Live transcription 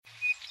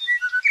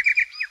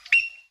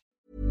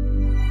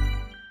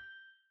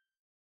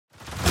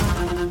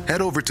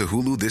Head over to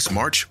Hulu this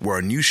March, where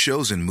our new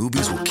shows and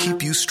movies will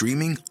keep you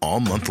streaming all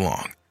month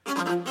long.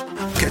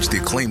 Catch the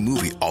acclaimed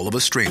movie All of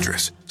Us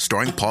Strangers,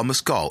 starring Paul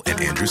Mescal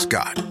and Andrew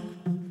Scott.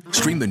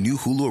 Stream the new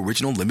Hulu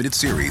original limited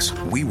series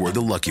We Were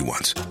the Lucky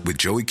Ones with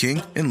Joey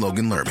King and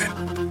Logan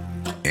Lerman.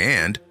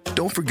 And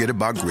don't forget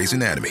about Grey's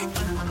Anatomy.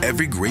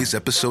 Every Grey's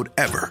episode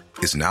ever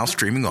is now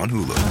streaming on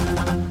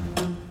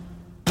Hulu.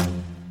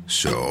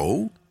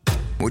 So,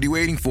 what are you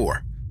waiting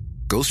for?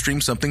 Go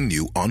stream something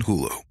new on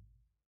Hulu.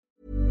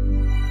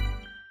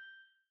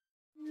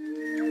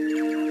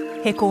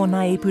 He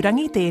kōna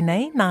ipurangi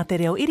tēnei nā te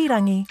reo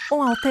irirangi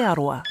o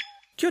Aotearoa.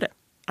 Kia ora,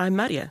 I'm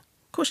Maria.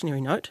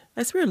 Cautionary note,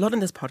 I swear a lot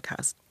in this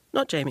podcast.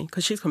 Not Jamie,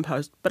 because she's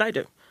composed, but I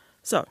do.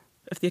 So,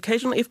 if the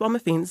occasional F-bomb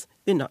offends,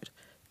 then note.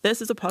 This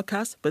is a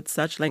podcast with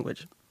such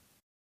language.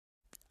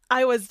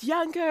 I was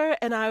younger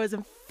and I was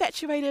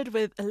infatuated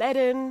with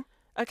Aladdin,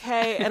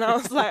 okay? And I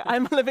was like,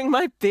 I'm living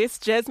my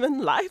best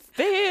Jasmine life,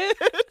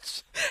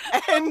 bitch.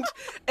 And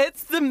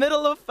it's the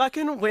middle of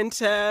fucking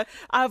winter.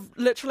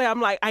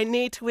 I'm like, I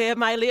need to wear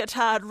my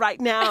leotard right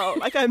now.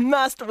 Like, I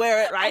must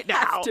wear it right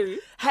now.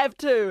 Have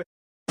to.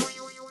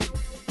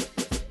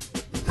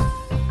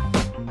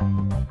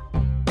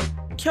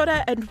 Kia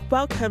ora and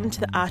welcome to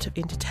The Art of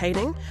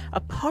Entertaining,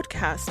 a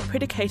podcast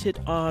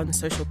predicated on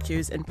social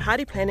cues and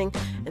party planning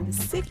in the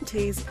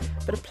 70s,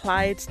 but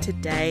applied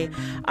today.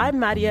 I'm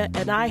Maria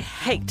and I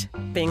hate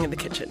being in the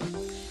kitchen.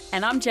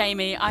 And I'm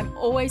Jamie. I'm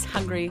always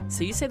hungry,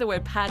 so you say the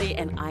word party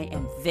and I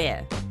am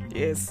there.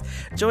 Yes.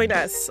 Join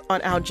us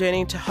on our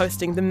journey to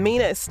hosting the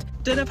meanest.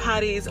 Dinner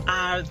parties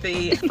are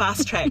the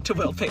fast track to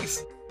world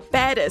peace.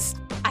 Baddest.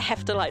 I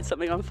have to light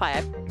something on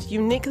fire.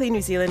 Uniquely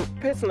New Zealand.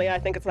 Personally, I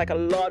think it's like a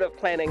lot of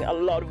planning, a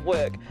lot of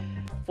work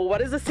for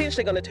what is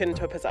essentially going to turn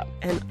into a piss-up.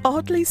 And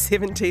oddly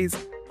 70s.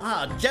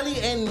 Jelly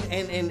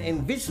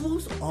and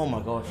vegetables? Oh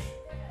my gosh.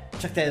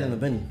 Chuck that in the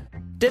bin.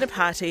 Dinner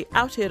party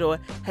Aotearoa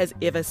has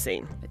ever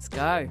seen. Let's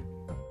go.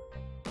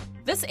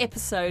 This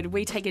episode,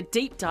 we take a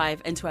deep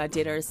dive into our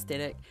dinner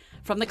aesthetic.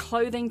 From the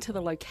clothing to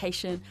the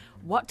location,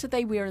 what did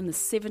they wear in the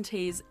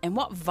 70s and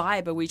what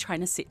vibe are we trying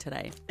to set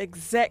today?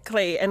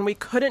 Exactly, and we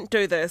couldn't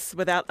do this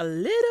without a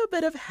little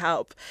bit of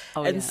help.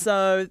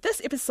 So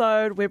this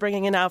episode, we're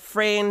bringing in our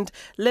friend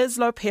Liz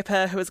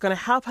Lopepper, who is going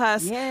to help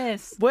us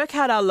work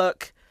out our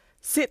look,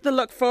 set the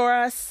look for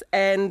us,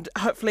 and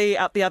hopefully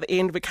at the other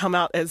end we come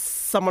out as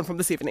someone from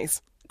the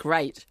 70s.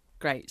 Great.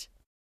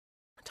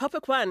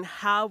 Topic 1,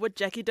 how would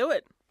Jackie do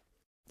it?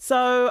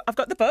 So I've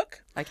got the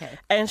book,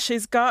 and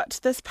she's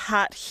got this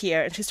part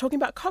here, and she's talking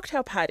about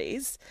cocktail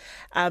parties,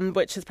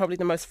 which is probably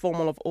the most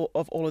formal of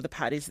all of the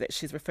parties that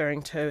she's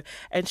referring to.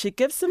 And she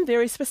gives some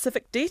very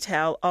specific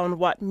detail on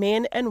what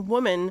men and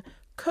women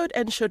could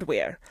and should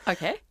wear.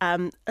 Okay. A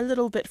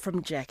little bit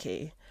from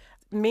Jackie.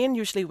 Men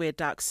usually wear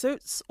dark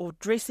suits or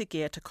dressy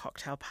gear to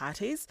cocktail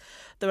parties,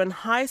 though in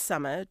high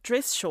summer,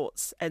 dress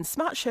shorts and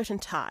smart shirt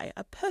and tie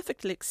are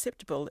perfectly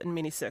acceptable in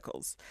many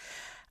circles.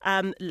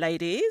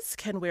 Ladies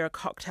can wear a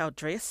cocktail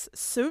dress,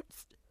 suit,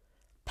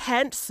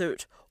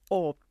 pantsuit,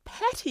 or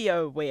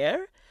patio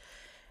wear.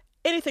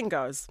 Anything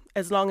goes,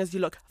 as long as you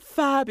look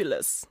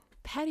fabulous.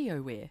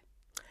 Patio wear?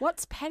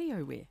 What's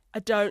patio wear? I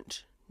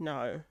don't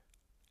know.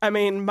 I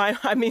mean, there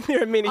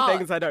are many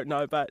things I don't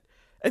know, but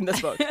in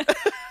this book.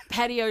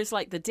 Patio's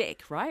like the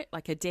deck, right?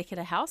 Like a deck at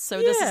a house. So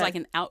this is like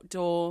an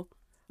outdoor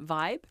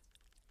vibe.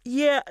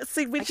 Yeah,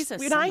 see,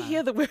 when I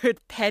hear the word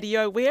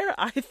patio wear,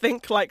 I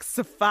think like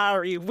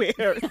safari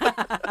wear.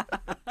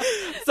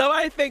 So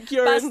I think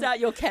you're Bust out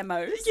your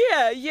camos.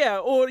 Yeah,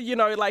 or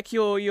like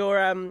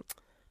your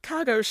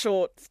cargo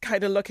shorts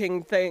kind of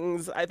looking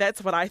things.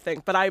 That's what I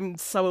think. But I'm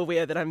so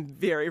aware that I'm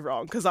very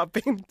wrong because I've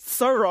been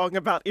so wrong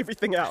about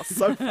everything else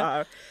so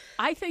far.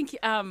 I think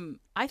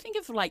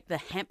of like the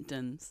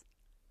Hamptons,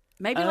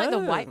 maybe like the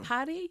white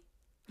party.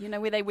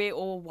 Where they wear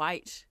all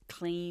white,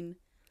 clean.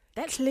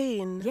 That's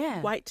clean,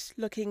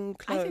 white-looking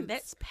clothes. I think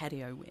that's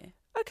patio wear.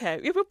 Okay,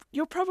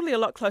 you're probably a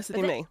lot closer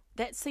than me.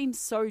 That seems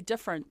so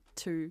different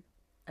to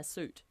a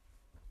suit.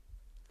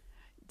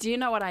 Do you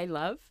know what I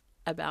love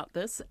about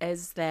this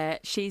is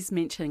that she's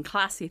mentioned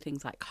classy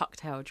things like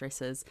cocktail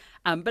dresses,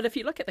 but if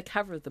you look at the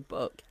cover of the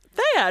book...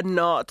 They are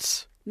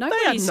not.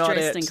 Nobody's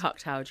dressed in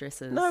cocktail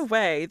dresses. No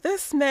way.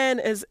 This man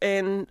is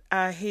in,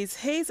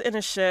 he's in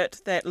a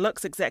shirt that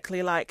looks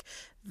exactly like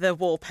the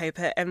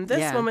wallpaper, and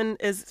this woman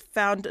is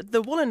found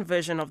the woolen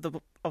version of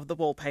the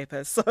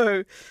wallpaper.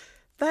 So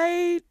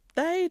they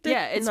did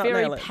it's not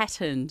very nail it.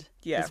 Patterned.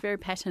 Yeah, it's very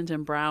patterned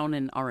in brown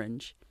and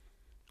orange.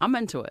 I'm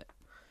into it.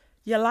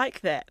 You like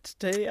that,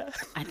 do you?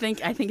 I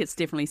think it's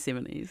definitely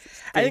 70s.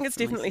 I think it's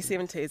definitely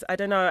 70s. I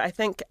don't know. I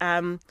think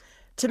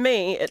to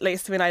me, at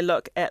least when I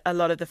look at a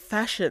lot of the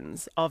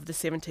fashions of the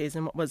 70s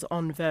and what was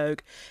en vogue,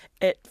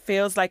 it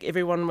feels like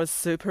everyone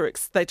was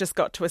they just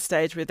got to a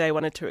stage where they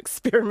wanted to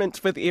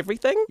experiment with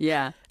everything.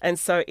 Yeah. And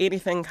so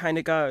anything kind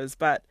of goes.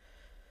 But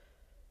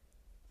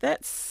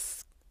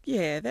that's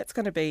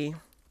going to be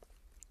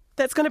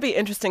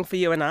interesting for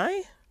you and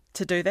I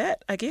to do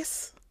that, I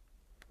guess.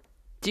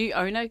 Do you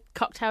own a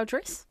cocktail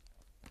dress?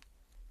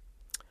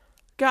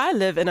 Girl, I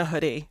live in a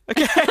hoodie,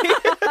 okay?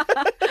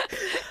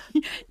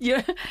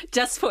 Yeah,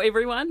 just for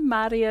everyone,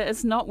 Maria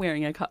is not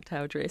wearing a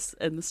cocktail dress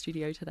in the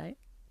studio today.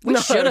 We No.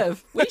 should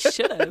have. We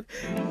should have.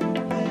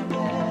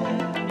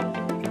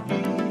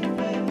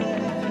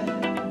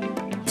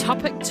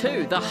 Topic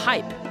 2, the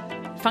hype.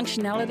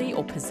 Functionality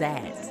or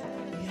pizzazz?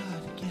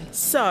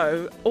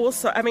 So,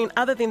 also, I mean,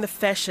 other than the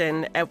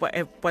fashion,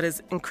 what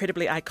is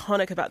incredibly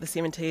iconic about the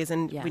 70s,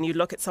 and Yeah. when you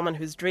look at someone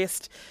who's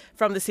dressed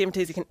from the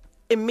 70s, you can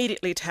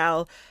immediately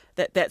tell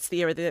that that's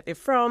the era that they're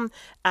from.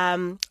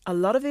 A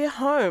lot of their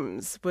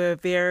homes were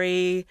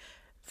very,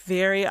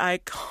 very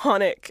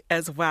iconic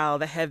as well.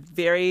 They have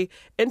very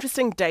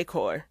interesting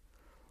decor.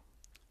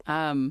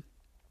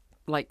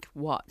 Like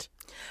what?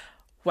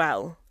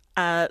 Well,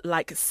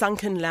 like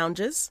sunken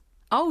lounges.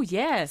 Oh,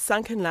 yeah.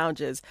 Sunken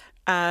lounges,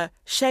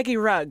 shaggy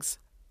rugs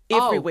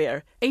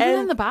everywhere. Even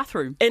and in the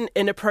bathroom. in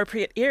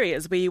inappropriate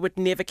areas where you would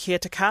never care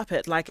to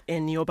carpet, like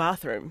in your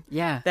bathroom.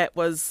 Yeah. That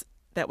was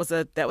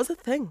a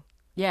thing.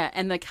 Yeah,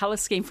 and the colour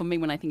scheme for me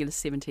when I think of the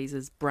 70s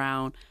is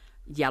brown,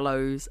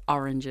 yellows,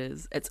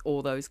 oranges. It's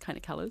all those kind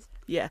of colours.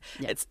 Yeah.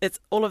 It's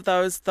all of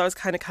those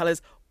kind of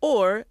colours.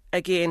 Or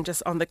again,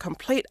 just on the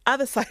complete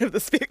other side of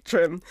the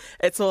spectrum,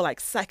 it's all like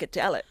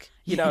psychedelic.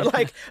 You know,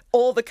 like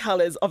all the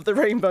colours of the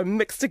rainbow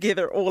mixed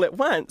together all at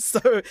once.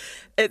 So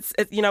it's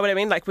you know what I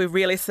mean? Like we're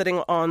really sitting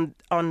on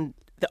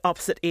the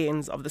opposite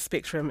ends of the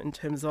spectrum in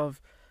terms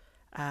of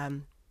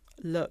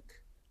look.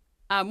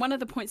 One of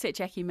the points that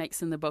Jackie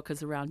makes in the book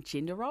is around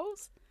gender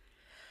roles.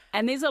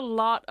 And there's a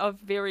lot of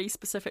very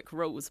specific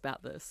rules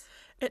about this.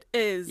 It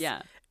is.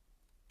 Yeah.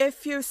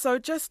 So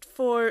just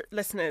for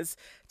listeners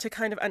to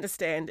kind of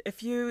understand,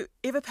 if you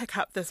ever pick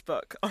up this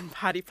book on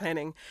party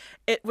planning,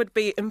 it would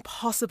be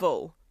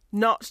impossible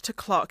not to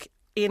clock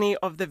any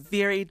of the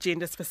very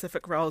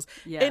gender-specific roles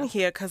in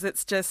here, because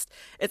it's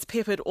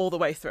peppered all the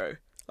way through,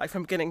 like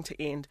from beginning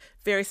to end.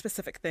 Very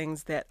specific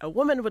things that a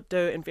woman would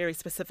do and very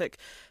specific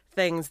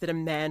things that a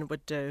man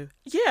would do.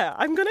 Yeah,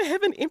 I'm going to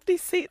have an empty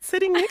seat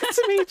sitting next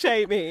to me,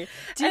 Jamie.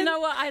 Do you know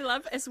what I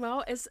love as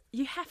well? Is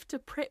you have to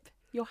prep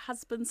your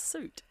husband's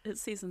suit. It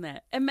says in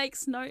that. It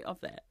makes note of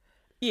that.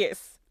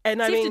 Yes. And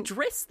So I you mean, have to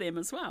dress them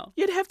as well.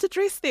 you'd have to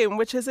dress them,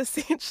 which is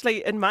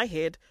essentially, in my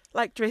head,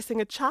 like dressing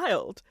a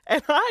child.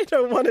 And I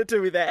don't want to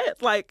do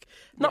that. Like,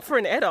 not for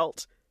an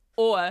adult.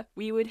 Or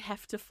we would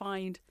have to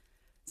find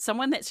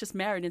someone that's just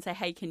married and say,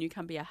 hey, can you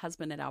come be our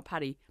husband at our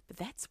party? But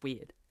that's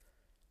weird.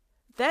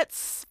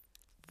 That's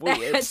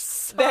weird. That's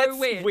so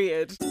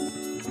weird.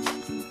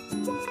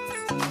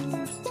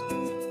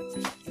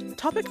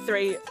 Topic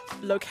 3,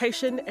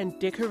 location and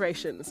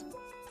decorations.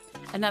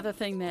 Another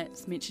thing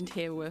that's mentioned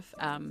here with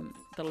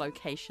the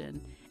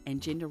location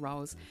and gender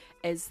roles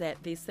is that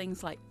there's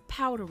things like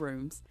powder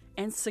rooms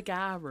and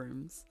cigar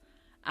rooms.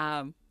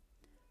 Yeah.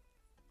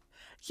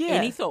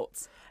 Any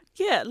thoughts?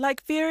 Yeah,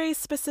 like very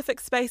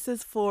specific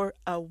spaces for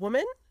a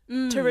woman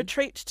to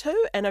retreat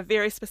to, and a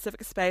very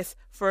specific space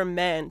for a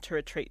man to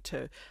retreat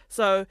to.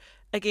 So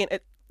again,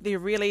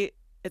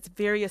 it's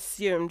very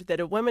assumed that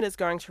a woman is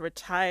going to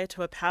retire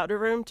to a powder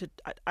room to,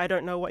 I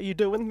don't know what you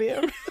do in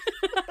there.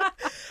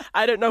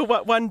 I don't know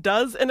what one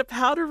does in a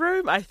powder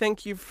room. I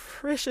think you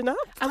freshen up.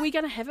 Are we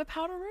going to have a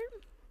powder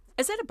room?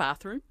 Is that a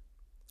bathroom?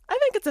 I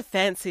think it's a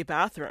fancy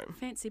bathroom.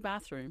 Fancy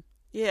bathroom.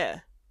 Yeah.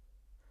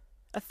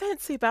 A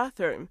fancy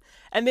bathroom.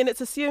 And then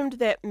it's assumed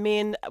that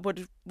men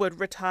would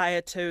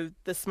retire to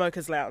the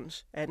smoker's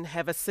lounge and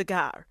have a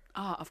cigar.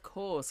 Oh, of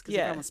course, because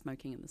Yeah. everyone was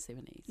smoking in the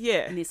 70s.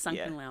 Yeah. In their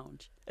sunken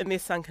lounge. In their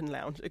sunken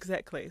lounge,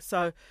 exactly.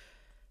 So,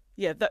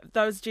 yeah,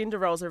 those gender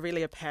roles are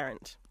really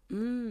apparent.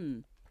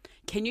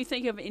 Can you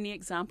think of any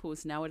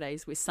examples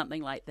nowadays where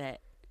something like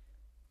that,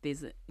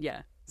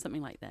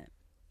 something like that?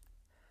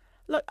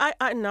 Look,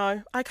 I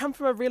know. I come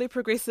from a really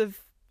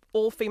progressive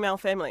all-female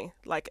family,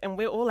 and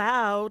we're all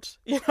out,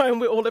 and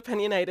we're all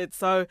opinionated.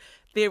 So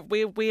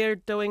we're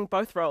doing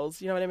both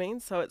roles, you know what I mean?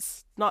 So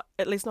it's not,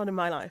 at least not in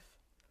my life.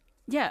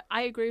 Yeah,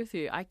 I agree with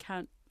you.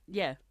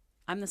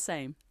 I'm the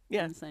same.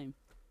 Yeah. I'm the same.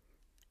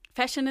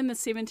 Fashion in the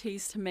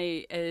 70s to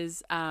me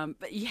is,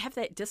 but you have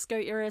that disco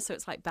era, so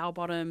it's like bell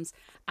bottoms,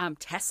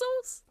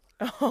 tassels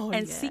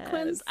and yes.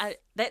 sequins.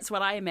 That's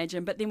what I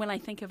imagine. But then when I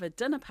think of a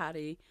dinner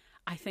party,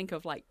 I think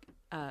of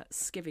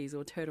skivvies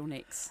or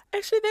turtlenecks.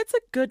 Actually, that's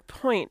a good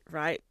point,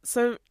 right?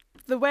 So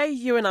the way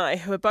you and I,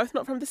 who are both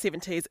not from the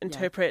 70s,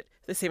 interpret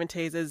the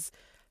 70s is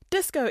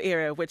disco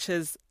era, which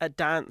is a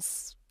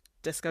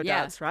disco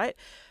dance, right?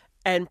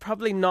 And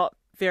probably not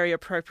very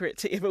appropriate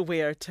to ever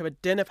wear to a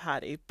dinner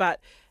party.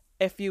 But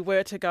if you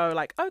were to go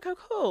okay,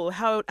 cool,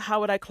 how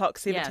would I clock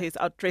 70s?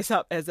 I'll dress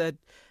up as a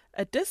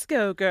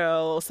disco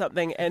girl or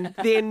something and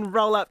then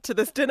roll up to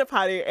this dinner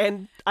party.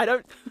 And I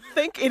don't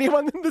think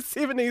anyone in the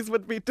 70s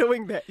would be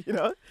doing that,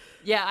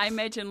 Yeah, I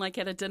imagine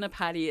at a dinner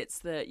party, it's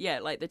the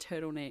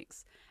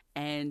turtlenecks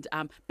and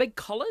big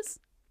collars.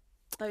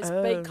 Those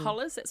big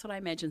collars, that's what I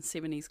imagine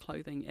 70s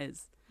clothing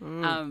is.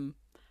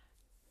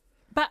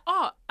 But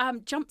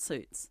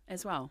jumpsuits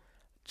as well.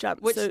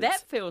 Jumpsuits. Which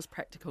that feels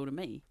practical to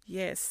me.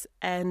 Yes.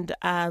 And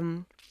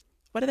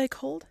what are they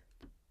called?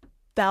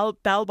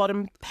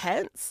 bell-bottom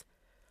pants.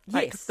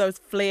 Like Yes. those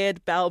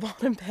flared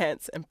bell-bottom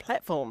pants and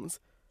platforms,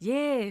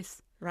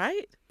 Yes.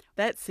 right?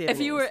 That's it. If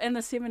you were in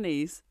the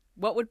 70s,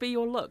 what would be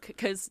your look?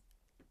 Because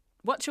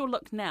what's your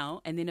look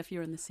now? And then if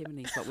you're in the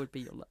 70s, what would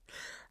be your look?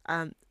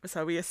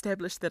 So we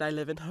established that I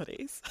live in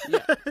hoodies.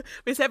 Yeah.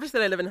 We established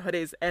that I live in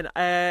hoodies, and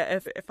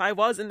if I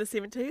was in the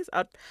 70s,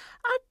 I'd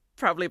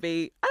probably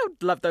be. I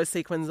would love those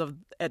sequins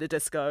at a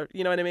disco.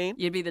 You know what I mean?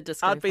 You'd be the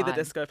disco I'd be the vibe.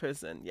 disco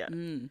person. Yeah.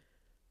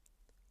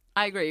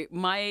 I agree.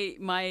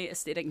 My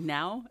aesthetic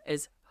now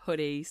is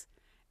hoodies,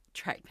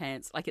 track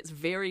pants. Like, it's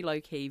very low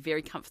key,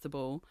 very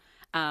comfortable.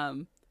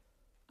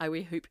 I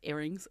wear hoop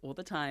earrings all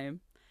the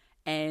time,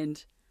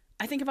 and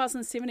I think if I was in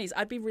the 70s,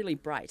 I'd be really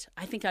bright.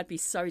 I think I'd be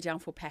so down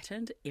for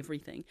patterned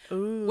everything,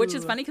 which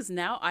is funny because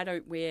now I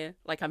don't wear,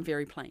 like, I'm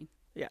very plain.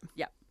 Yeah.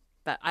 Yeah,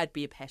 but I'd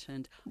be a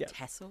patterned Yeah.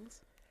 tassels.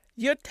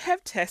 You'd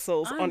have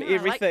tassels I on know, I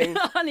like- everything.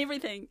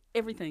 on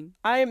everything.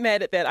 I'm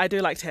mad at that. I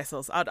do like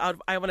tassels. I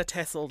want a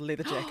tasseled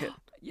leather jacket.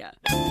 Yeah.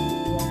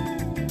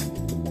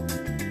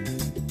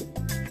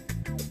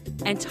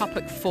 And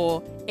topic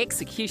 4,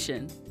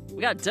 execution.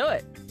 We gotta do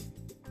it.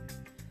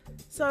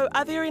 So,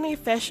 are there any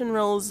fashion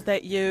rules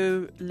that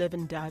you live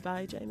and die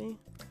by, Jamie?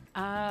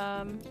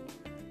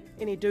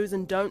 Any do's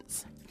and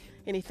don'ts?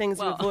 Any things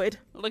you avoid?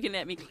 Looking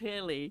at me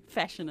clearly,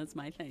 fashion is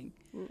my thing.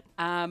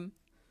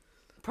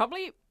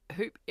 Probably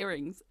hoop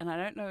earrings, and I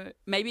don't know,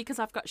 maybe because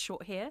I've got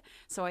short hair,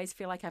 so I always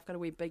feel like I've got to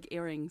wear big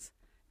earrings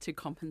to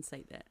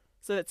compensate that.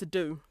 So that's a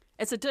do.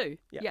 It's a do.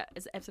 Yeah. Yeah,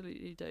 it's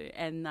absolutely a do.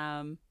 And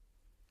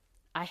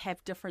I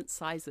have different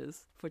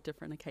sizes for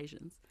different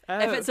occasions. Oh.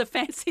 If it's a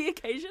fancy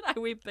occasion, I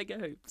wear bigger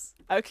hoops.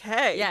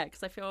 Okay. Yeah,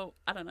 because I feel,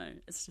 I don't know,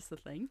 it's just a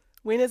thing.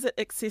 When is it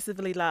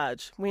excessively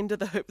large? When do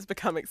the hoops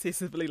become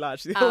excessively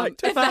large? They're like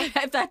too far.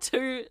 If they're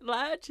too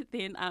large,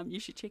 then you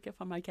should check if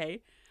I'm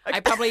okay.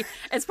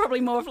 It's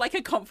probably more of like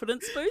a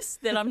confidence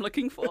boost that I'm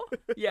looking for.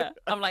 Yeah,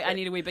 I'm like, I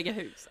need to wear bigger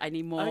hoops. I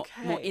need more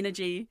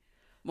energy,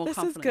 more This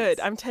confidence. is good.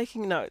 I'm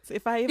taking notes.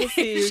 If I ever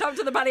see you Shove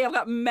to the buddy, I've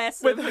got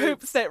massive with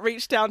hoops that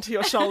reach down to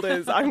your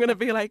shoulders, I'm going to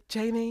be like,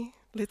 Jamie,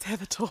 let's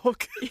have a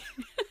talk.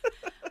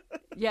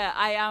 Yeah,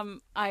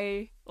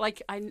 I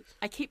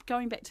keep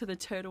going back to the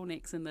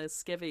turtlenecks and the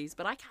skivvies,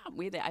 but I can't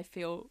wear that. I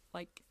feel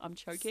like I'm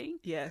choking.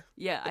 Yeah.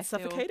 Yeah, It's I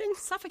feel suffocating?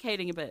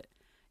 suffocating a bit.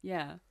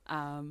 Yeah.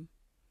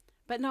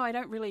 But no, I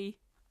don't really.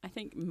 I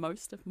think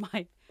most of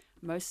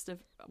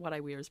what I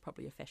wear is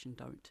probably a fashion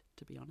don't,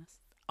 to be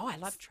honest. Oh, I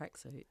love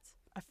tracksuits.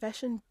 A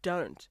fashion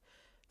don't.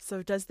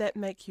 So does that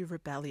make you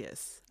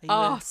rebellious? Are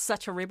you Oh,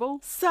 such a rebel.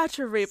 such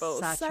a rebel.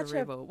 Such a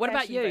rebel. What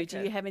about fashion you? breaker.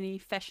 Do you have any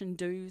fashion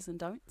do's and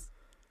don'ts?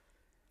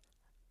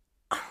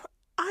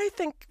 I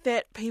think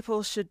that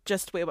people should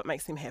just wear what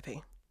makes them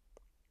happy.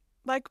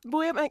 Like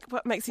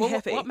what makes you Well,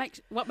 happy.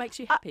 What makes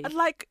you happy?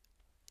 Like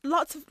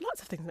lots of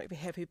things make me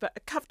happy, but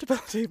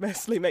comfortability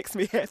mostly makes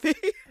me happy.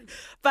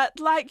 But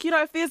like, you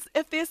know,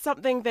 if there's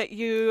something that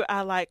you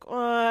are like, oh,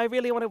 I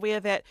really want to wear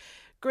that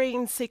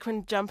green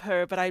sequin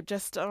jumper, but I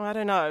just I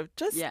don't know,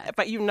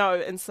 but you know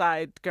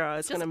inside, girl,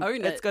 it's Just gonna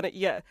own it's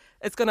it.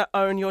 it's gonna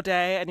own your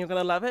day and you're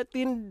gonna love it.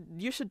 Then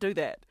you should do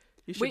that.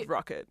 You should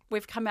rock it.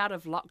 We've come out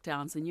of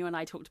lockdowns, and you and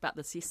I talked about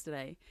this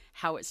yesterday,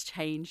 how it's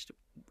changed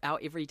our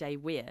everyday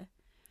wear.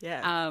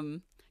 Yeah.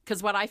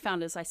 Because what I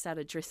found is I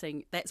started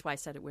dressing, that's why I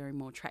started wearing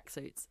more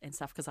tracksuits and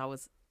stuff, because I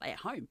was at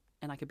home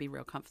and I could be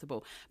real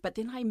comfortable. But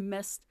then I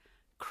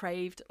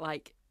craved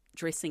like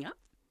dressing up.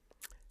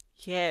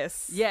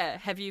 Yes. Yeah.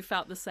 Have you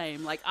felt the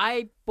same? Like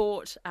I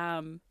bought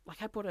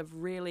a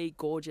really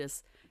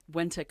gorgeous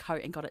winter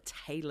coat and got it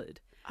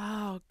tailored.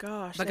 Oh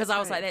gosh. Because that's I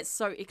was great. like, that's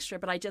so extra,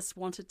 but I just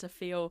wanted to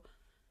feel,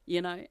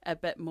 you know, a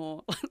bit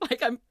more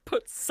like I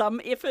put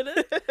some effort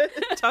in.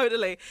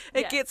 Totally.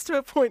 It Yeah. gets to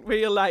a point where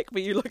you're like,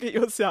 where you look at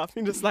yourself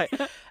and you're just like,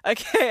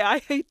 okay,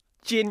 I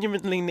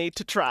genuinely need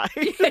to try.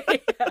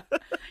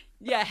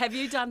 Yeah. Have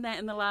you done that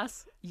in the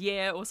last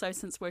year or so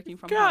since working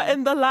from Girl, home?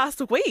 in the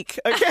last week,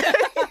 okay?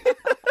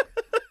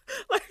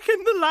 Like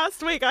in the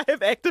last week, I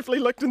have actively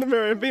looked in the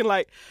mirror and been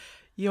like,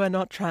 you are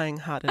not trying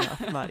hard enough,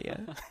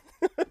 Maria.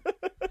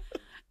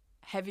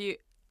 Have you?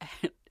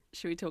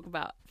 Should we talk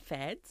about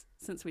fads?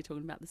 Since we're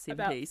talking about the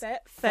About 70s, fad?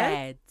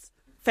 fads.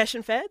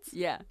 Fashion fads?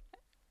 Yeah.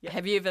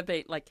 Have you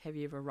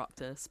ever rocked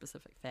a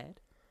specific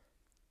fad?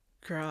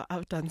 Girl,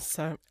 I've done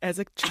so. As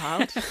a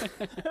child,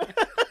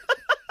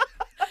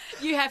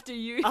 You have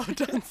to. I've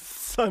done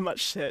so much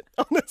shit,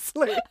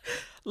 honestly.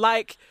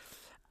 Like,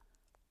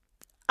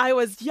 I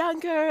was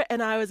younger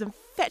and I was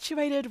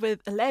infatuated with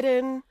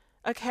Aladdin.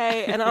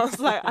 Okay, and I was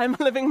like, I'm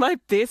living my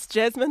best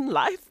Jasmine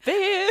life,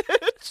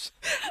 bitch.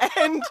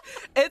 And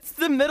it's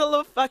the middle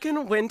of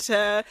fucking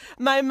winter.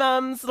 My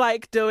mum's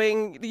like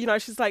doing, you know,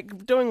 she's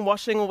like doing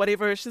washing or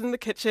whatever. She's in the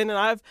kitchen and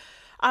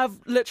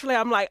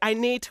I'm like, I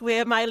need to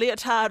wear my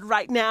leotard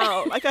right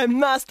now. Like, I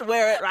must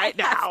wear it right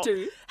now.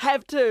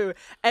 Have to.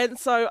 And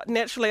so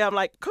naturally I'm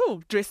like,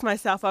 cool, dress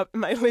myself up in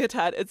my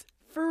leotard. It's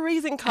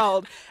freezing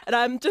cold and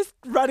I'm just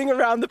running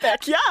around the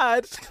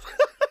backyard.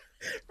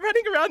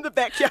 Running around the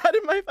backyard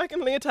in my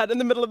fucking leotard in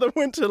the middle of the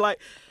winter,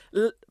 like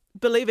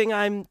believing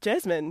I'm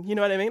Jasmine. You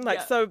know what I mean?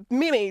 Like, so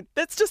Mimi,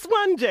 that's just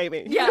one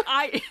Jamie. Yeah,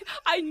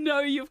 I know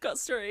you've got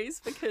stories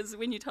because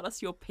when you tell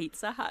us your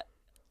Pizza Hut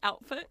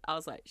outfit, I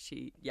was like,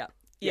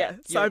 Yeah,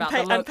 so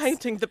I'm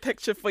painting the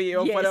picture for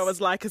you of what I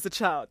was like as a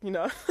child, you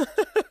know.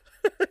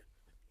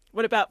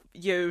 What about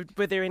you?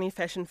 Were there any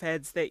fashion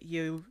fads that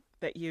you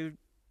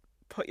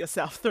put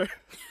yourself through?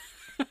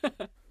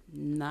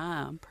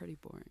 Nah, I'm pretty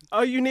boring.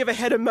 Oh, you never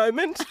had a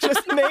moment?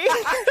 Just me?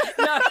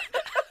 No.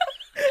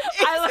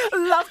 I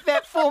love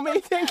that for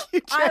me. Thank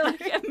you, Jamie. I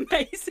look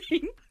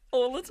amazing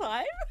all the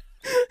time.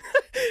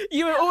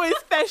 You were always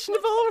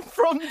fashionable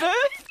from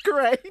birth?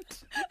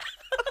 Great.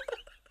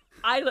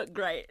 I look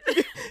great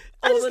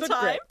all the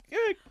time.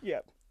 Great.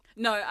 Yeah.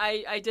 No,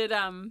 I did.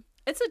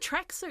 It's a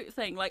tracksuit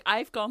thing. Like,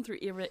 I've gone through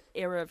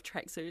era of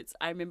tracksuits.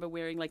 I remember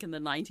wearing, like, in the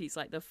 90s,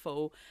 like, the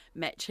full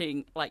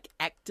matching, like,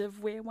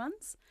 active wear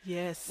ones.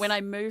 Yes. When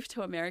I moved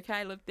to America,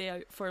 I lived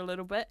there for a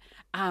little bit.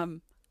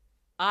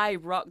 I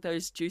rocked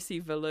those juicy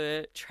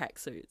velour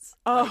tracksuits.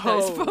 Oh, like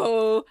those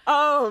full.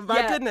 Oh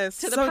my goodness!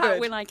 To the so part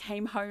good. when I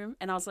came home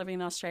and I was living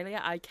in Australia,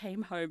 I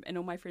came home and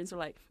all my friends were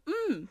like,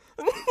 look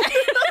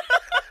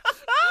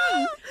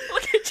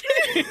at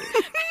you.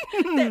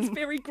 That's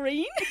very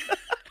green.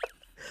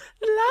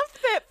 Love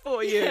that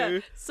for you. Yeah.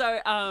 So,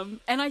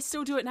 and I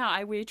still do it now.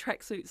 I wear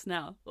tracksuits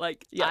now.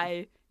 Like,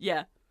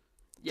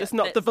 Just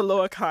not the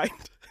velour kind.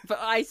 But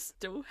I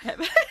still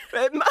have it.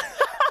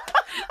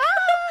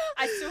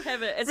 I still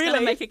have it. It's Really?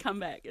 going to make a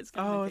comeback. It's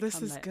gonna Oh, make a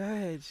this is comeback.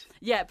 good.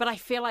 Yeah, but I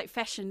feel like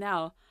fashion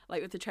now,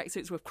 like with the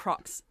tracksuits with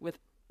Crocs, with,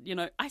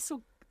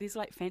 there's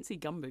like fancy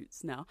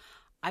gumboots now.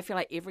 I feel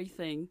like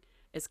everything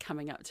is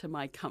coming up to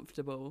my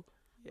comfortable,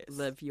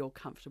 live your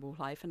comfortable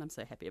life, and I'm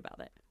so happy about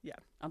that. Yeah.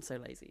 I'm so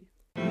lazy.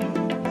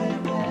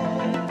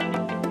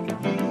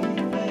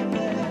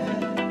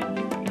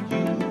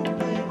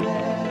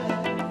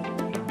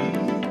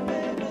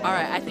 All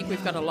right, I think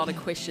we've got a lot of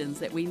questions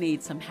that we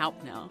need some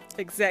help now.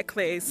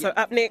 Exactly. So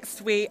up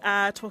next, we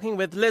are talking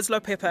with Liz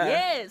Lopepper.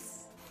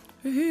 Yes.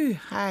 Woohoo.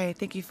 Hi,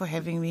 thank you for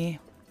having me.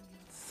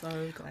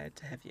 So glad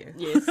to have you.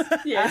 Yes.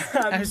 Yes.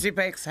 I'm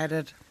super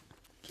excited.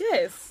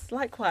 Yes,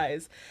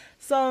 likewise.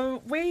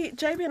 So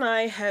Jamie and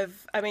I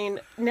have,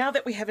 now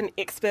that we have an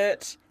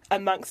expert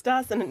amongst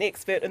us and an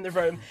expert in the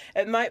room,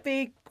 it might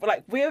be,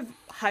 like, we've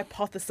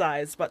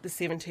hypothesized what the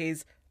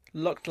 70s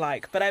looked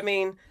like. But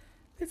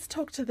let's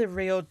talk to the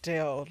real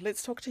deal.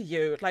 Let's talk to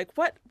you. Like,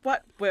 what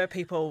were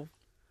people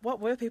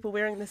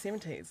wearing in the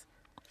 70s?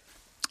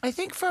 I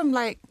think from,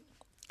 like,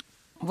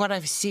 what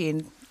I've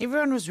seen,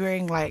 everyone was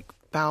wearing, like,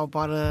 bell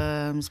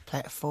bottoms,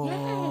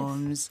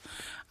 platforms.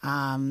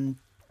 Yes.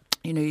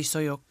 You saw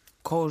your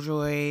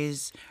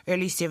corduroys,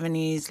 early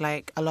 70s,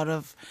 like, a lot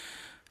of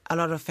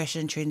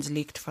fashion trends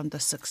leaked from the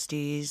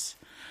 60s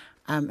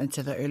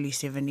into the early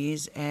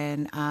 70s.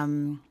 And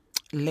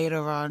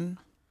later on,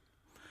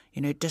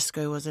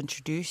 disco was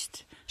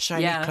introduced,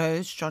 shiny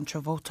clothes, John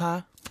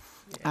Travolta,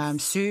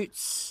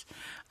 suits.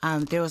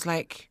 There was,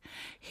 like,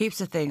 heaps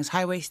of things,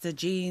 high-waisted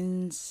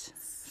jeans,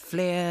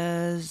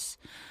 flares,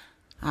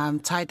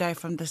 tie-dye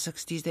from the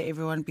 60s that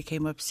everyone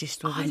became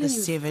obsessed with in the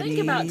 70s. Think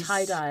about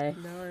tie-dye.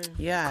 No.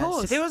 Yeah,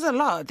 so there was a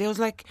lot. There's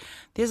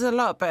a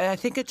lot, but I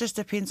think it just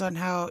depends on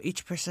how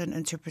each person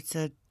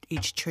interpreted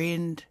each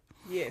trend.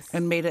 Yes.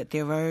 And made it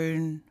their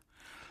own.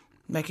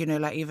 Like,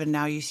 like even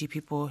now you see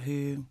people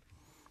who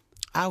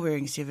are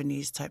wearing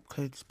 70s type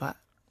clothes, but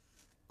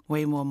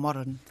way more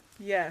modern.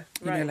 Yeah,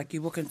 right. You know, like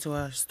you walk into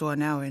a store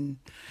now and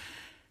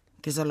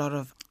there's a lot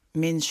of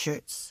men's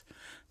shirts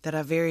that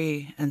are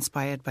very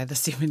inspired by the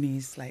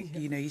 70s. Like,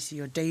 you see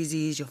your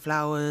daisies, your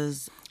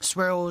flowers,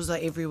 swirls are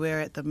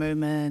everywhere at the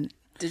moment.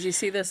 Did you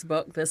see this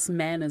book? This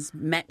man is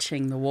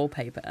matching the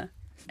wallpaper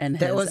in his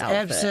That was outfit.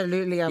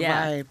 absolutely a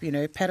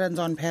vibe, patterns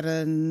on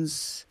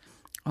patterns.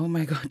 Oh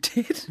my God,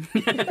 Ted.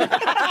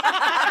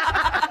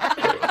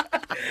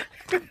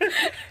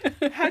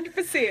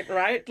 100%,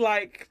 right?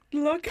 Like,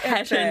 look at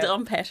Patterned that.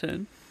 on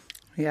pattern.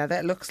 Yeah,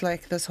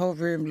 this whole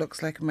room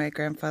looks like my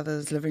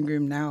grandfather's living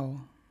room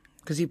now.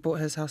 Because he bought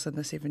his house in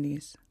the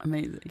 70s.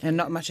 Amazing. And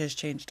not much has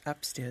changed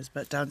upstairs,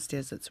 but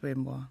downstairs it's way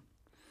more.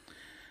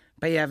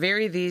 But yeah,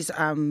 very these...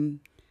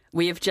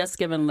 We have just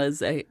given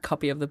Liz a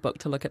copy of the book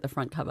to look at the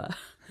front cover.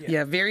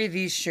 Yeah, very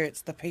these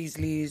shirts, the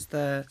paisleys,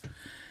 the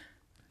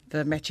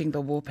matching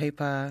the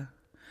wallpaper,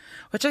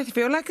 which I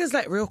feel like is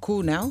like real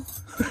cool now.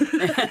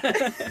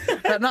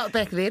 But not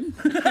back then.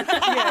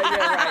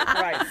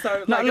 right.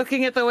 So Not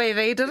looking at the way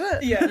they did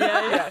it.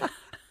 Yeah.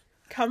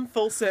 Come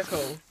full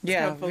circle.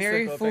 Yeah,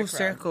 very full background.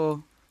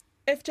 circle.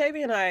 If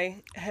JB and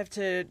I have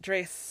to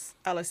dress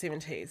a la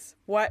 70s,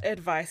 what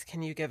advice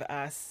can you give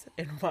us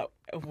in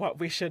what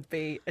we should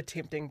be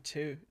attempting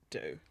to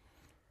do?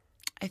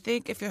 I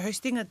think if you're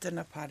hosting a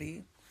dinner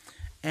party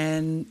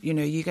and,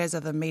 you guys are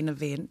the main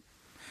event,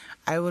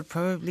 I would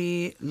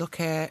probably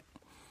look at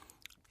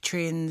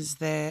trends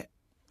that...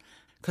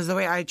 Because the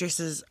way I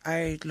dress is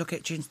I look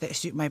at trends that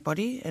suit my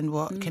body and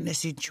what can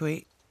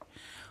accentuate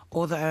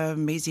all the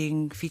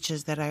amazing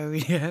features that I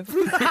already have.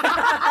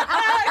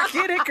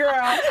 Get it,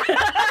 girl.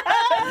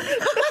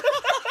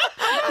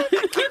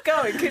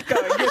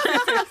 going.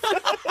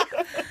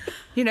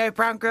 You know,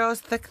 brown girls,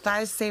 thick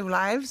thighs save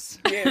lives.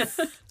 Yes.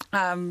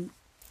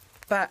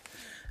 But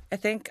I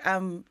think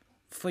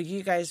for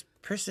you guys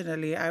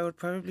personally, I would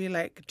probably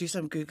like do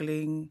some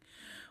Googling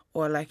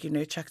or like, you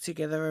know, chuck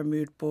together a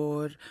mood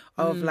board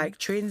of like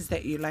trends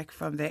that you like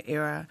from that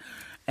era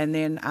and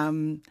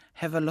then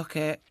have a look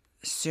at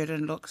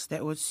certain looks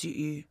that would suit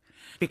you.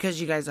 Because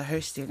you guys are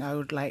hosting, I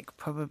would like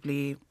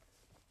probably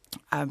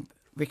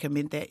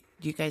recommend that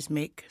you guys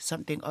make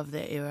something of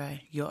that era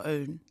your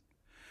own.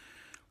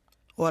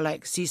 Or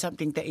like see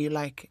something that you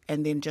like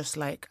and then just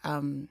like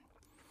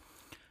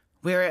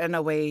wear it in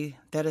a way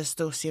that is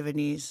still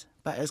 70s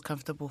but is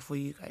comfortable for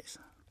you guys.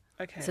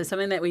 Okay. So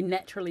something that we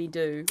naturally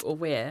do or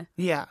wear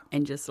Yeah.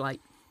 and just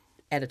like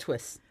add a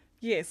twist.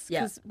 Yes,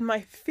 Yeah. because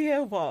my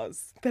fear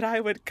was that I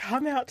would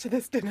come out to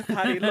this dinner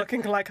party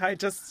looking like I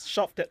just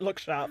shopped at Look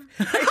Sharp.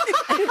 You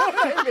know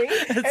what I mean?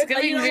 It's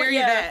getting very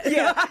that.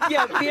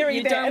 Yeah, very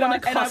You that. don't want a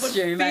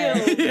costume, and I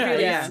would feel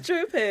really Yeah.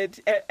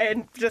 stupid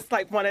and just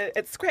like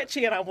it's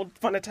scratchy and I would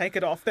want to take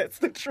it off. That's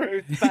the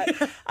truth.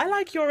 But I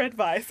like your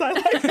advice. I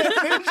like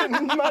that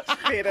version much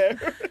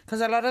better.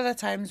 Because a lot of the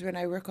times when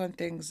I work on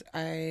things,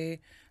 I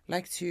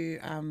like to,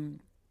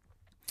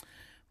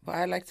 what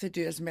I like to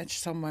do is match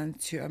someone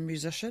to a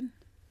musician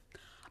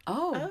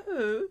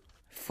Oh.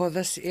 for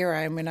this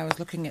era. And when I was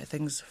looking at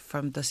things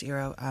from this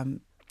era,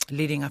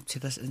 leading up to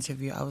this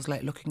interview, I was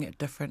like looking at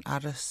different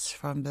artists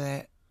from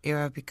that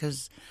era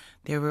because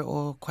they were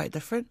all quite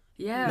different.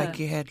 Yeah. Like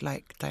you had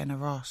like Diana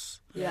Ross,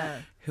 Yeah.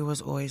 who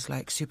was always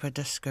like super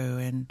disco,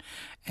 and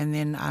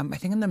then I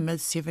think in the mid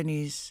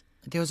 70s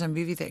there was a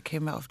movie that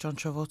came out of John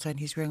Travolta and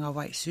he's wearing a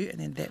white suit, and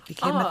then that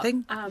became a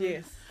thing.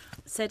 Yes.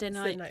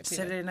 Saturday Night.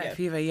 Saturday Night Yeah.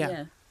 Fever,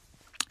 yeah.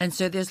 And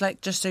so there's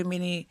like just so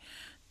many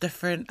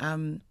different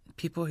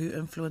people who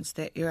influenced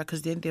that era,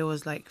 because then there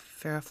was like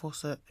Farrah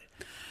Fawcett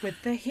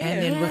With the hair.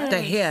 and then with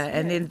the Yes. hair,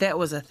 and then that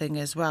was a thing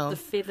as well. The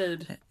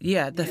feathered.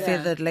 The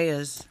feathered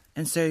layers.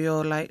 And so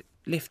you're like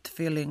left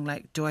feeling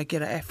like, do I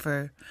get an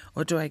afro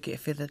or do I get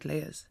feathered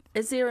layers?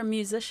 Is there a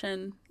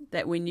musician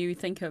that when you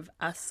think of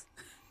us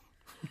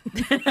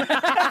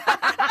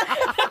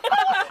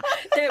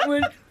that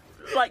would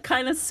like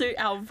kind of suit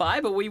our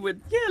vibe, or we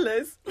would Yeah,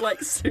 Liz.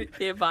 like suit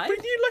their vibe?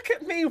 When you look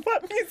at me,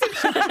 what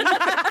musician?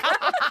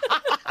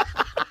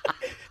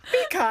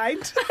 Be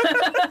kind.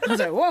 I was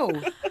like, whoa,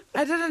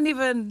 I didn't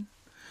even.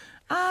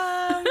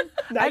 I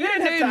you don't don't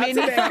know have to many.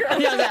 answer that,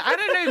 From, I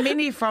don't know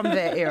many from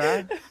that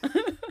era.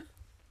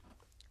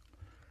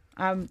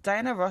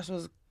 Diana Ross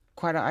was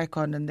quite an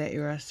icon in that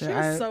era. So She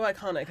was so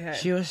iconic, hey?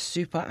 she was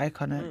super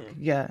iconic.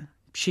 Yeah,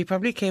 she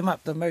probably came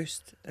up the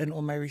most in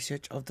all my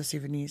research of the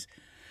 70s.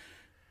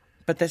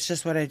 But that's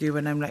just what I do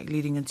when I'm like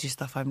leading into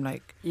stuff. I'm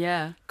like,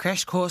 Yeah.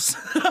 crash course.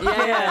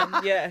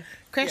 Yeah.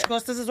 Crash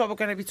course. This is what we're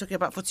going to be talking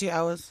about for 2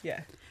 hours.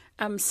 Yeah.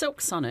 Silk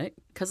Sonic,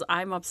 because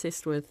I'm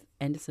obsessed with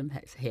Anderson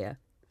Paak's hair.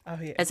 Oh,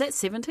 yeah. Is that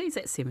 70s?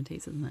 That's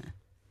 70s, isn't it?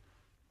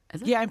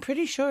 Is it? Yeah, I'm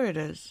pretty sure it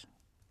is.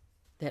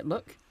 That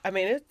look? I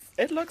mean,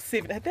 it looks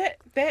 70s.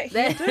 That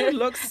hairdo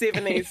looks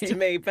 70s to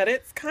me, but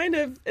it's kind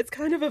of a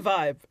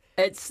vibe.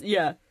 It's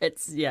a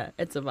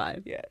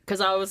vibe. Yeah. Because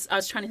I was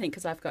trying to think,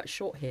 because I've got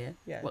short hair,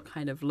 Yeah. what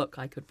kind of look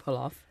I could pull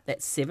off.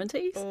 That's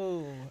 70s.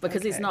 Oh,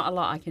 Because there's okay. not a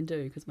lot I can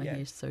do because my Yeah.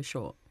 hair's so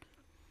short.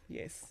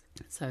 Yes.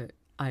 So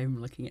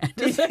I'm looking at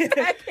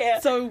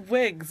it. So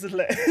wigs,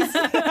 Liz.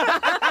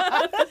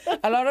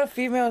 A lot of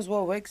females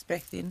wore wigs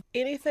back then.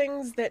 Any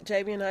things that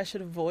Jamie and I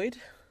should avoid?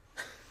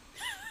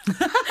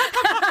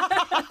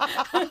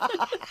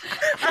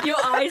 Your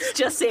eyes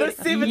just said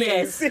The 70s.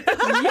 yes.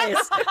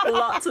 Yes.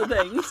 Lots of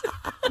things.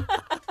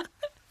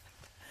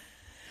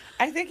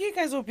 I think you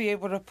guys will be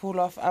able to pull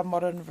off a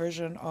modern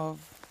version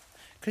of...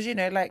 Because, you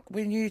know, like,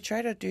 when you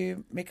try to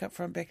do makeup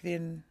from back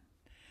then,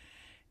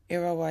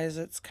 era-wise,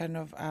 it's kind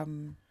of...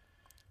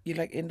 you,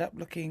 like, end up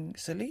looking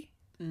silly.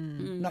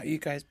 Not you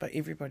guys, but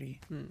everybody.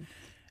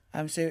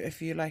 So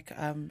if you, like,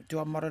 do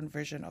a modern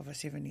version of a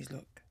 70s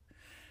look,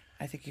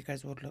 I think you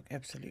guys would look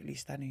absolutely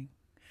stunning.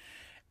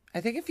 I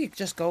think if you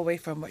just go away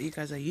from what you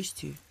guys are used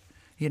to,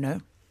 you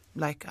know,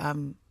 like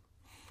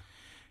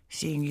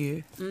seeing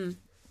you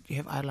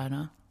have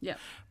eyeliner, Yeah.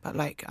 but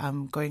like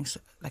going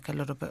like a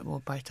little bit more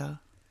brighter.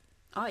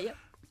 Oh, yep.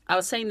 I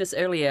was saying this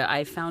earlier.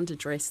 I found a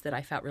dress that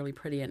I felt really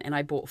pretty in, and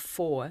I bought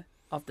 4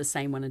 of the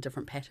same one in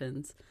different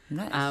patterns.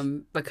 Nice.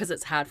 Because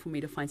it's hard for me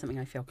to find something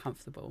I feel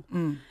comfortable.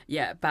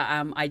 Yeah, but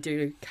I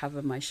do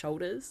cover my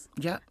shoulders.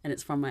 Yeah. And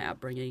it's from my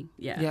upbringing.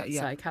 Yeah. Yeah,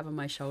 yeah. So I cover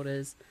my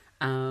shoulders.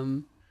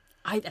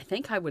 I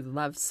think I would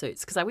love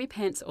suits because I wear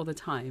pants all the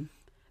time.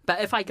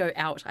 But if I go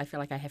out, I feel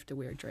like I have to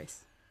wear a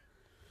dress.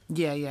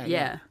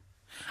 Yeah.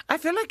 I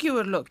feel like you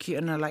would look cute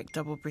in a like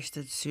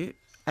double-breasted suit.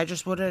 I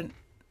just wouldn't.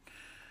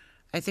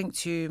 I think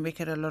to make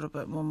it a little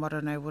bit more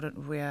modern, I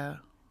wouldn't wear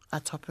a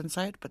top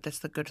inside. But that's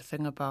the good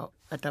thing about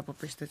a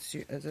double-breasted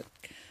suit is it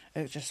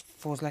just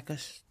falls like a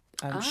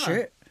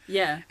shirt.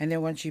 Yeah. And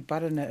then once you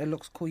button it, it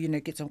looks cool. You know,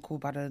 get some cool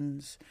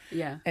buttons.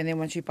 Yeah. And then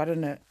once you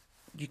button it,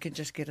 you can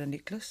just get a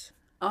necklace.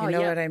 Oh, you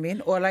know yeah. what I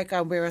mean? Or like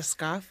wear a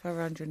scarf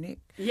around your neck.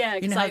 Yeah,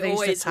 you 'cause know how I they used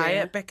to always tie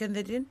wear- it back in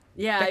the day?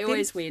 Yeah, Back I then?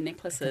 always wear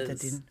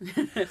necklaces.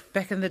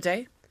 Back in the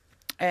day.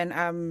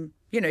 And,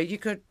 you know,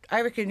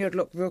 I reckon you'd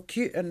look real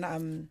cute.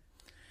 And,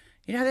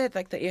 you know how they had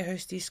like the air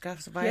hostess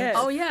scarves vibes? Yeah.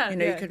 Oh, yeah. You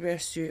know, Yeah. you could wear a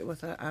suit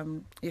with a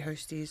air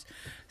hostess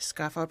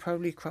scarf. I'd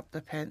probably crop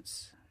the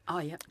pants Oh,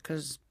 yeah.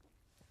 because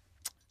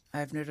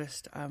I've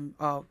noticed,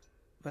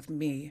 with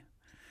me,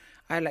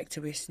 I like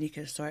to wear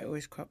sneakers, so I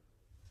always crop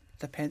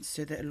the pants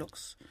so that it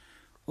looks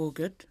all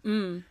good.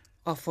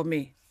 Oh, for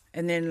me.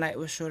 And then like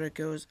with shorter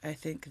girls, I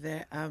think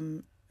that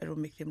it'll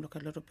make them look a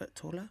little bit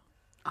taller.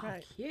 Oh,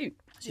 Right. cute.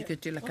 So you could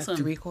do like Awesome. a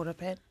 3/4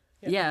 pant.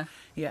 Yeah.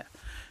 Yeah.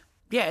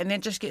 Yeah, and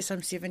then just get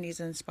some 70s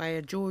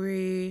inspired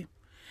jewelry,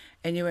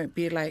 and you won't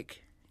be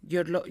like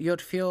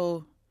you'd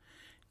feel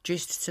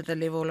dressed to the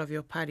level of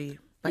your party,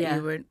 but Yeah.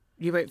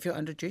 you won't feel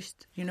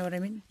underdressed. You know what I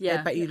mean?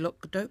 Yeah. But you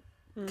look dope.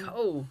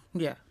 Cool.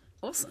 Yeah.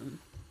 Awesome.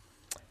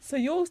 So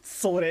you're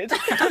sorted.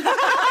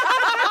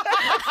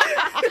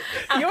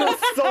 You're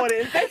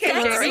sorted. Thank you,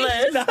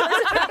 Excellent.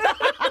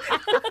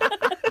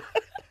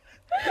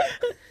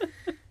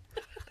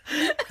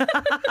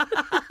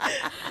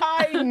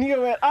 I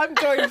knew it. I'm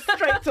going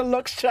straight to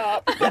look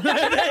sharp.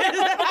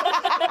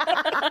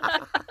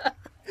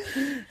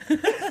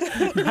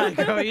 Like,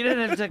 oh, you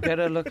don't have to go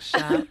to look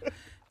sharp.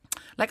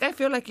 Like I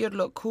feel like you'd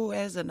look cool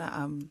as in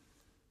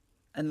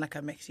like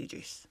a maxi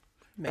dress.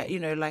 But you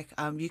know, like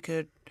you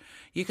could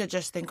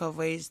just think of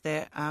ways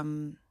that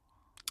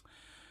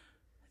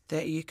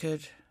that you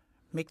could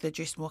make the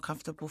dress more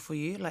comfortable for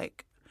you.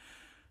 Like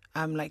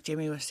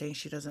Jamie was saying,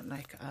 she doesn't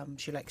like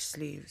she likes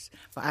sleeves,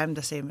 but I'm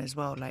the same as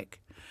well. Like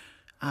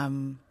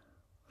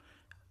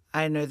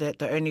I know that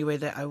the only way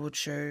that I would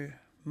show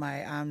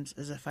my arms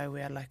is if I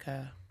wear like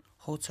a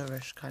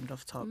halterish kind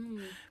of top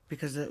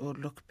because it would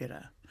look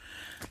better.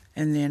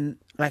 And then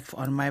like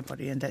on my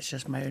body, and that's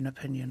just my own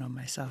opinion on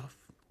myself.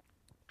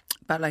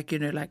 But like, you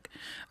know, like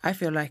I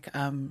feel like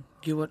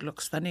you would look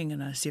stunning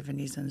in a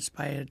 70s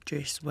inspired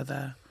dress with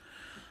a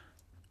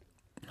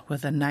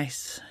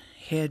nice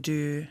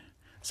hairdo,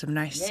 some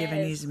nice Yes.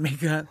 70s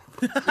makeup.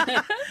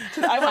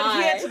 I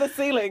went here to the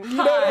ceiling. You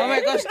know? Oh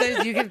my gosh,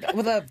 those you get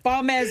with a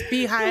bomb ass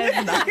beehive.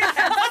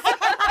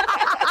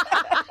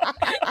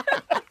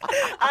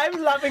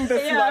 I'm loving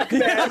this look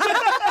now.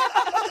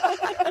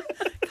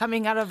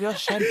 Coming out of your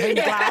champagne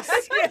glass.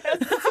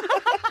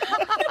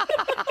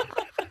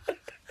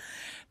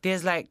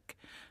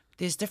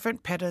 There's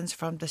different patterns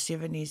from the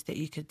 70s that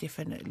you could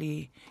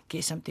definitely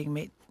get something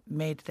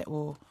made that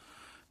will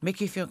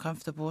make you feel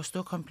comfortable,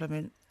 still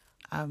complement,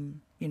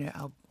 you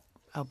know,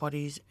 our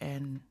bodies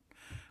and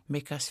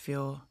make us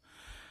feel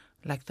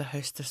like the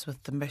hostess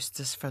with the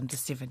Most-ess from the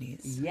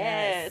 70s.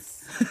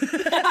 Yes.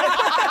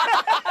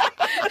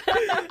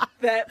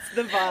 That's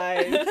the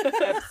vibe.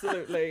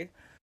 Absolutely.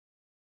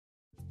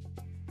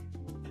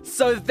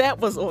 So that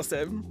was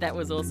awesome. That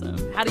was awesome.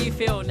 How do you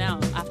feel now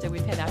after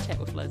we've had our chat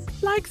with Liz?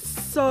 Like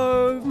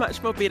so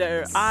much more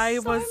better. I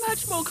So was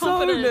much more so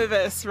confident.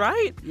 nervous,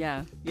 right?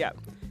 Yeah. Yeah.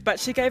 But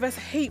she gave us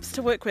heaps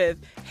to work with,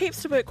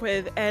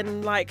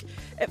 and like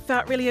it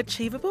felt really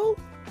achievable,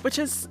 which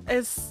is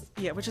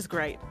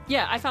great.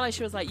 Yeah, I felt like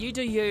she was like, you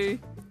do you,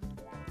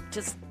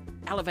 just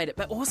elevate it.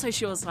 But also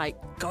she was like,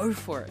 go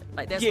for it.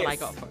 Like, that's what I Yes.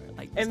 got for it.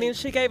 Like, And then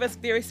she gave us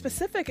very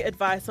specific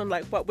advice on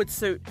like what would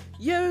suit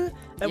you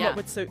and Yeah. what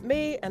would suit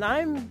me, and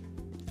I'm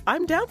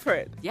down for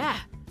it. yeah,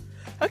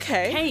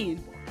 Okay.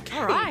 keen.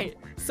 All right.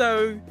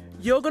 So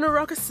you're gonna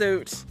rock a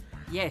suit.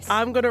 Yes.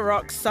 I'm gonna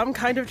rock some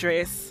kind of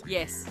dress.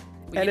 yes.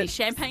 We And get it's-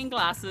 champagne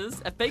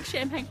glasses, a big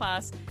champagne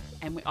glass,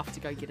 and we're off to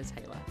go get a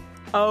tailor.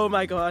 Oh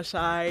my gosh,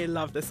 I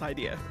love this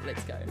idea.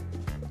 Let's go.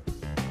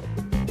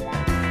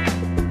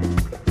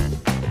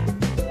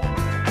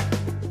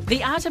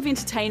 The Art of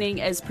Entertaining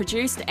is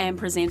produced and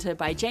presented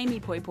by Jamie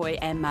Poi Poi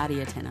and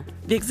Maria Tanner.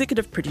 The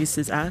executive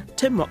producers are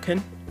Tim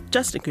Watkin,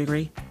 Justin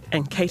Gregory,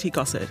 and Katie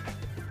Gossard.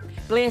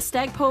 Blair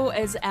Stagpool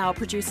is our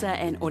producer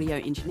and audio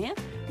engineer.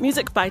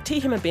 Music by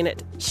Tihima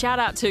Bennett. Shout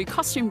out to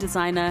costume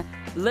designer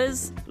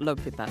Liz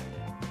Lopepa.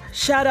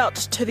 Shout out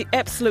to the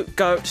absolute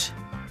GOAT,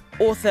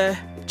 author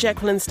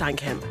Jacqueline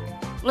Steinkamp.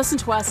 Listen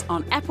to us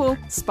on Apple,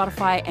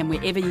 Spotify, and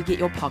wherever you get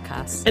your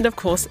podcasts. And of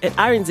course at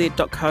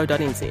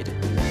rnz.co.nz.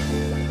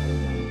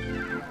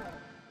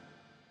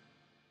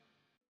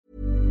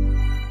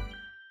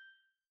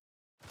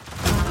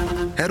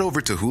 Head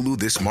over to Hulu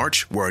this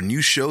March, where our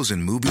new shows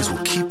and movies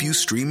will keep you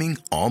streaming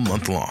all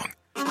month long.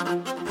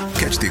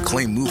 Catch the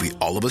acclaimed movie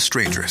All of Us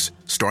Strangers,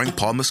 starring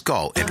Paul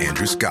Mescal and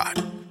Andrew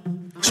Scott.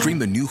 Stream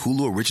the new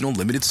Hulu original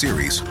limited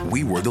series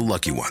We Were the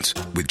Lucky Ones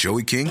with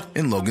Joey King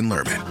and Logan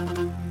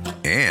Lerman.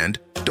 And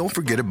don't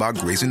forget about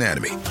Grey's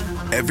Anatomy.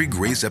 Every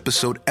Grey's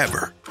episode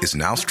ever is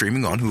now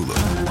streaming on Hulu.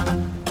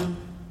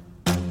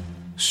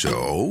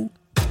 So,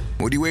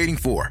 what are you waiting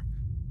for?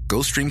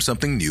 Go stream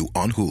something new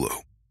on Hulu.